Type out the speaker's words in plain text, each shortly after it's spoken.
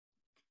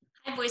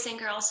Boys and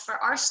girls, for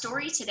our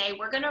story today,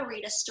 we're going to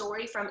read a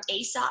story from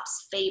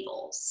Aesop's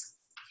Fables.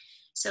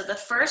 So the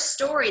first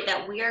story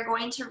that we are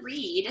going to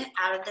read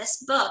out of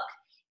this book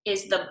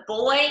is The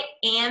Boy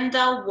and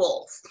the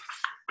Wolf.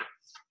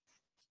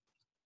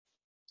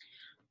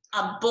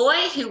 A boy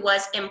who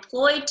was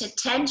employed to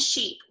tend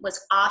sheep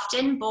was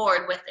often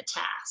bored with the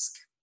task.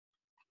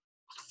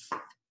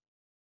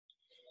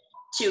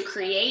 To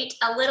create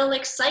a little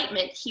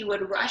excitement, he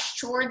would rush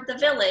toward the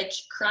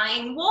village,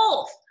 crying,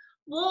 "Wolf!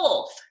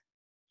 Wolf!"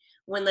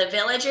 When the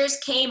villagers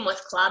came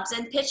with clubs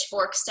and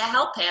pitchforks to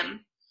help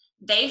him,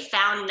 they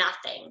found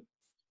nothing.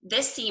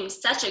 This seemed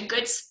such a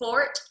good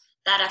sport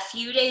that a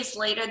few days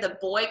later the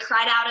boy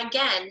cried out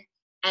again,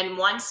 and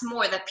once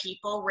more the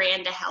people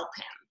ran to help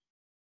him.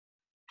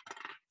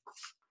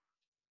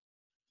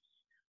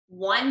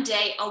 One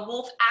day a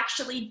wolf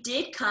actually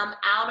did come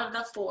out of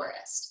the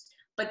forest,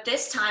 but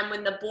this time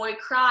when the boy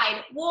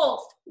cried,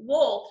 "Wolf!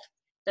 Wolf!"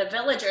 the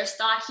villagers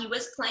thought he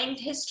was playing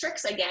his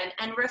tricks again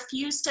and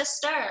refused to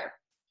stir.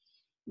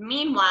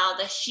 Meanwhile,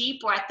 the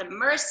sheep were at the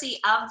mercy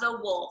of the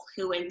wolf,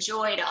 who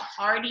enjoyed a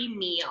hearty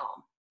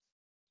meal.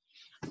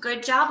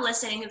 Good job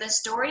listening to the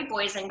story,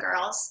 boys and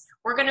girls.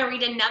 We're going to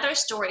read another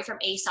story from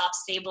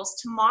Aesop's Fables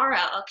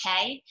tomorrow,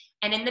 okay?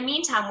 And in the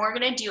meantime, we're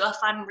going to do a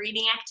fun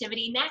reading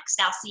activity next.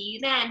 I'll see you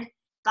then.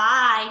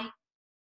 Bye.